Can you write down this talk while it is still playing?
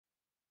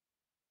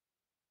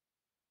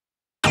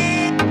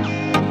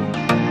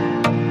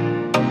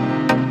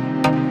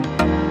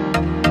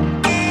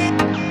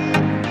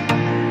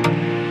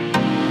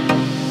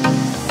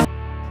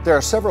There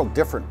are several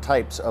different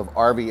types of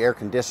RV air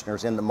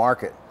conditioners in the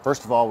market.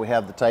 First of all, we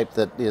have the type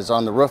that is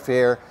on the roof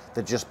air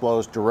that just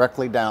blows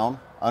directly down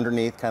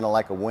underneath, kind of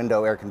like a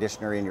window air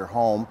conditioner in your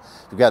home.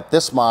 You've got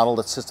this model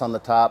that sits on the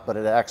top, but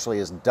it actually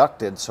is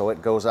ducted, so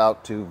it goes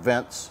out to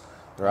vents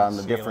around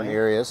the different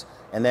areas.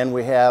 And then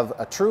we have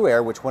a true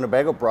air, which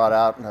Winnebago brought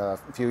out a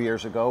few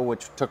years ago,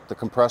 which took the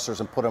compressors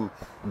and put them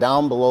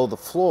down below the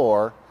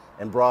floor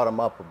and brought them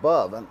up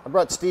above. And I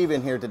brought Steve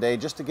in here today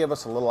just to give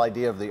us a little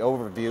idea of the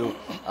overview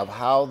of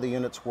how the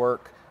units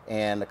work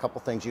and a couple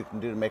things you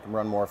can do to make them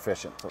run more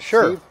efficient. So,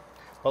 sure. Steve?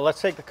 Well,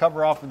 let's take the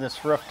cover off of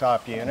this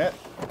rooftop unit.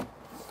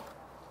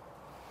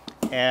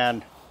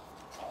 And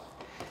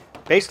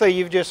basically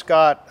you've just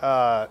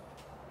got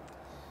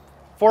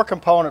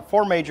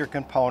four major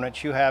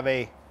components. You have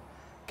a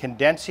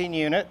condensing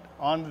unit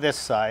on this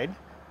side,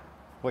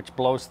 which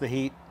blows the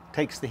heat,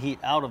 takes the heat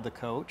out of the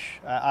coach,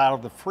 out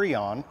of the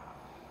Freon.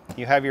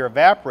 You have your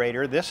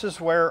evaporator. This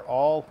is where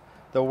all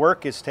the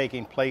work is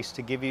taking place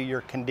to give you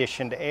your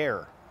conditioned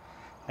air.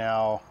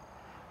 Now,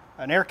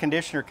 an air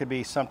conditioner could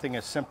be something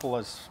as simple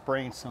as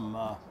spraying some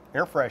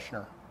air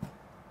freshener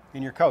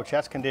in your coach.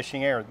 That's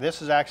conditioning air.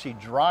 This is actually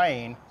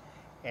drying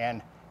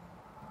and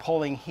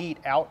pulling heat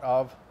out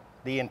of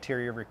the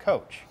interior of your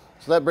coach.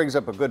 So that brings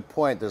up a good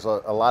point. There's a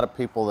lot of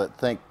people that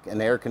think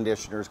an air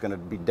conditioner is going to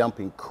be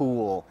dumping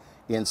cool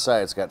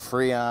inside. It's got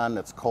Freon,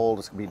 it's cold,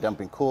 it's going to be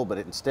dumping cool, but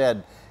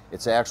instead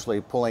it's actually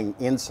pulling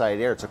inside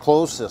air. It's a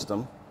closed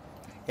system,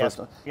 yes.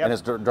 And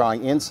it's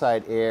drawing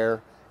inside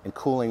air and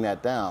cooling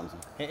that down.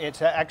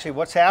 It's actually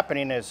what's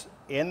happening is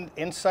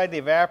inside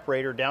the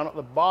evaporator down at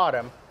the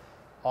bottom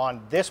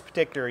on this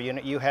particular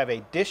unit you have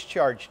a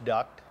discharge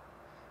duct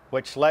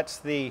which lets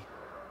the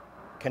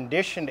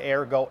conditioned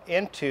air go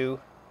into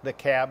the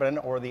cabin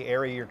or the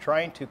area you're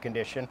trying to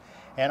condition,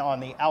 and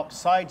on the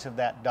outsides of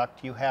that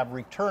duct you have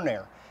return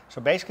air. So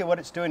basically what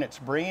it's doing, it's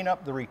bringing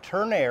up the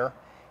return air,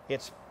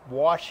 it's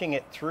washing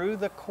it through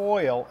the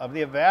coil of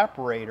the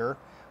evaporator,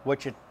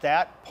 which at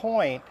that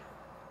point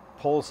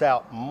pulls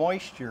out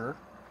moisture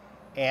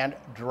and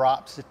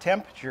drops the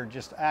temperature,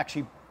 just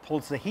actually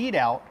pulls the heat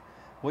out,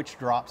 which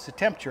drops the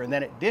temperature, and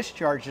then it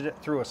discharges it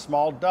through a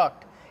small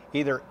duct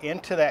either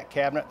into that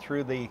cabinet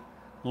through the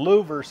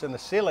louvers in the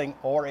ceiling,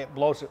 or it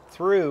blows it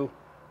through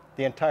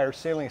the entire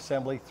ceiling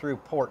assembly through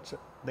ports that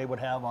they would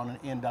have on an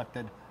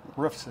inducted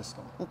roof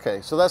system.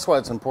 Okay, so that's why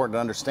it's important to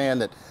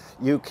understand that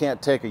you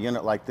can't take a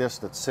unit like this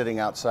that's sitting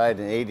outside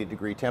in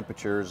 80-degree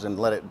temperatures and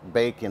let it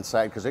bake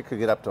inside, because it could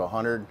get up to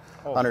 100,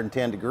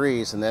 110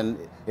 degrees, and then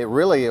it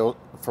really,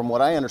 from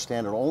what I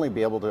understand, it'll only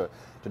be able to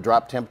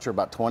drop temperature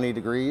about 20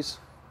 degrees.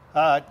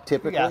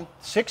 Typically? Yeah,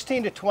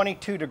 16 to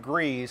 22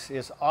 degrees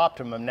is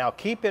optimum. Now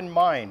keep in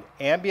mind,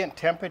 ambient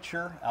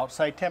temperature,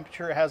 outside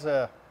temperature has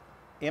a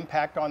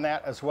impact on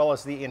that, as well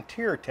as the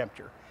interior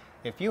temperature.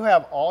 If you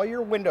have all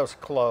your windows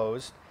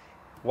closed,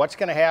 what's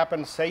going to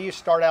happen, say you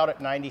start out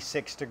at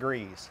 96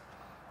 degrees.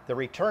 The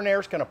return air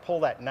is going to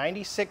pull that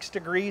 96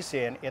 degrees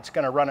in, it's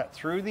going to run it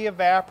through the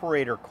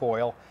evaporator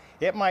coil,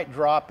 it might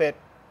drop it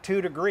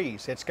 2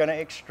 degrees, it's going to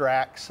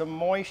extract some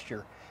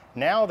moisture.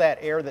 Now that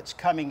air that's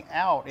coming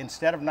out,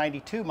 instead of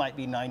 92, might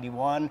be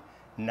 91,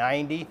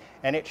 90,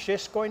 and it's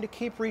just going to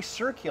keep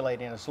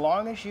recirculating as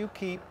long as you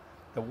keep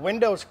the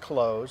windows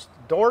closed,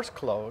 doors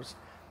closed,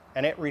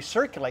 and it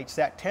recirculates.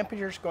 That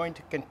temperature is going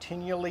to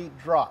continually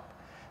drop.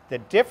 The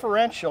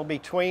differential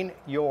between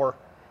your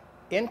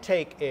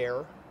intake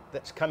air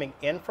that's coming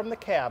in from the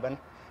cabin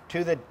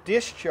to the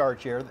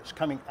discharge air that's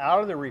coming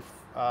out of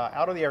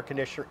the air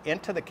conditioner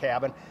into the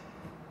cabin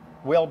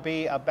will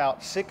be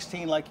about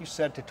 16, like you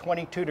said, to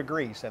 22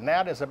 degrees, and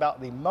that is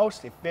about the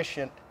most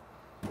efficient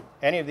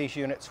any of these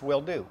units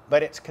will do.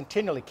 But it's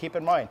continually, keep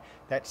in mind,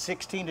 that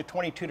 16 to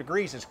 22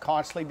 degrees is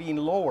constantly being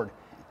lowered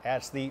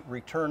as the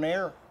return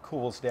air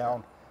cools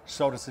down,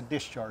 so does the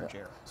discharge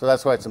air. So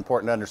that's why it's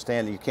important to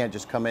understand that you can't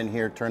just come in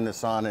here, turn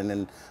this on, and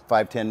in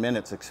 5-10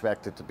 minutes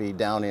expect it to be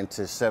down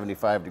into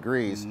 75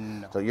 degrees.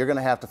 No. So you're going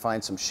to have to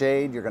find some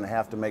shade, you're going to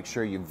have to make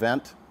sure you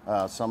vent.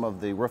 Some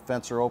of the roof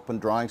vents are open,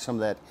 drawing some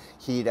of that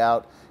heat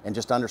out, and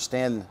just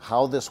understand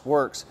how this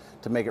works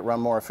to make it run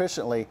more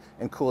efficiently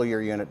and cool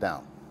your unit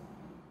down.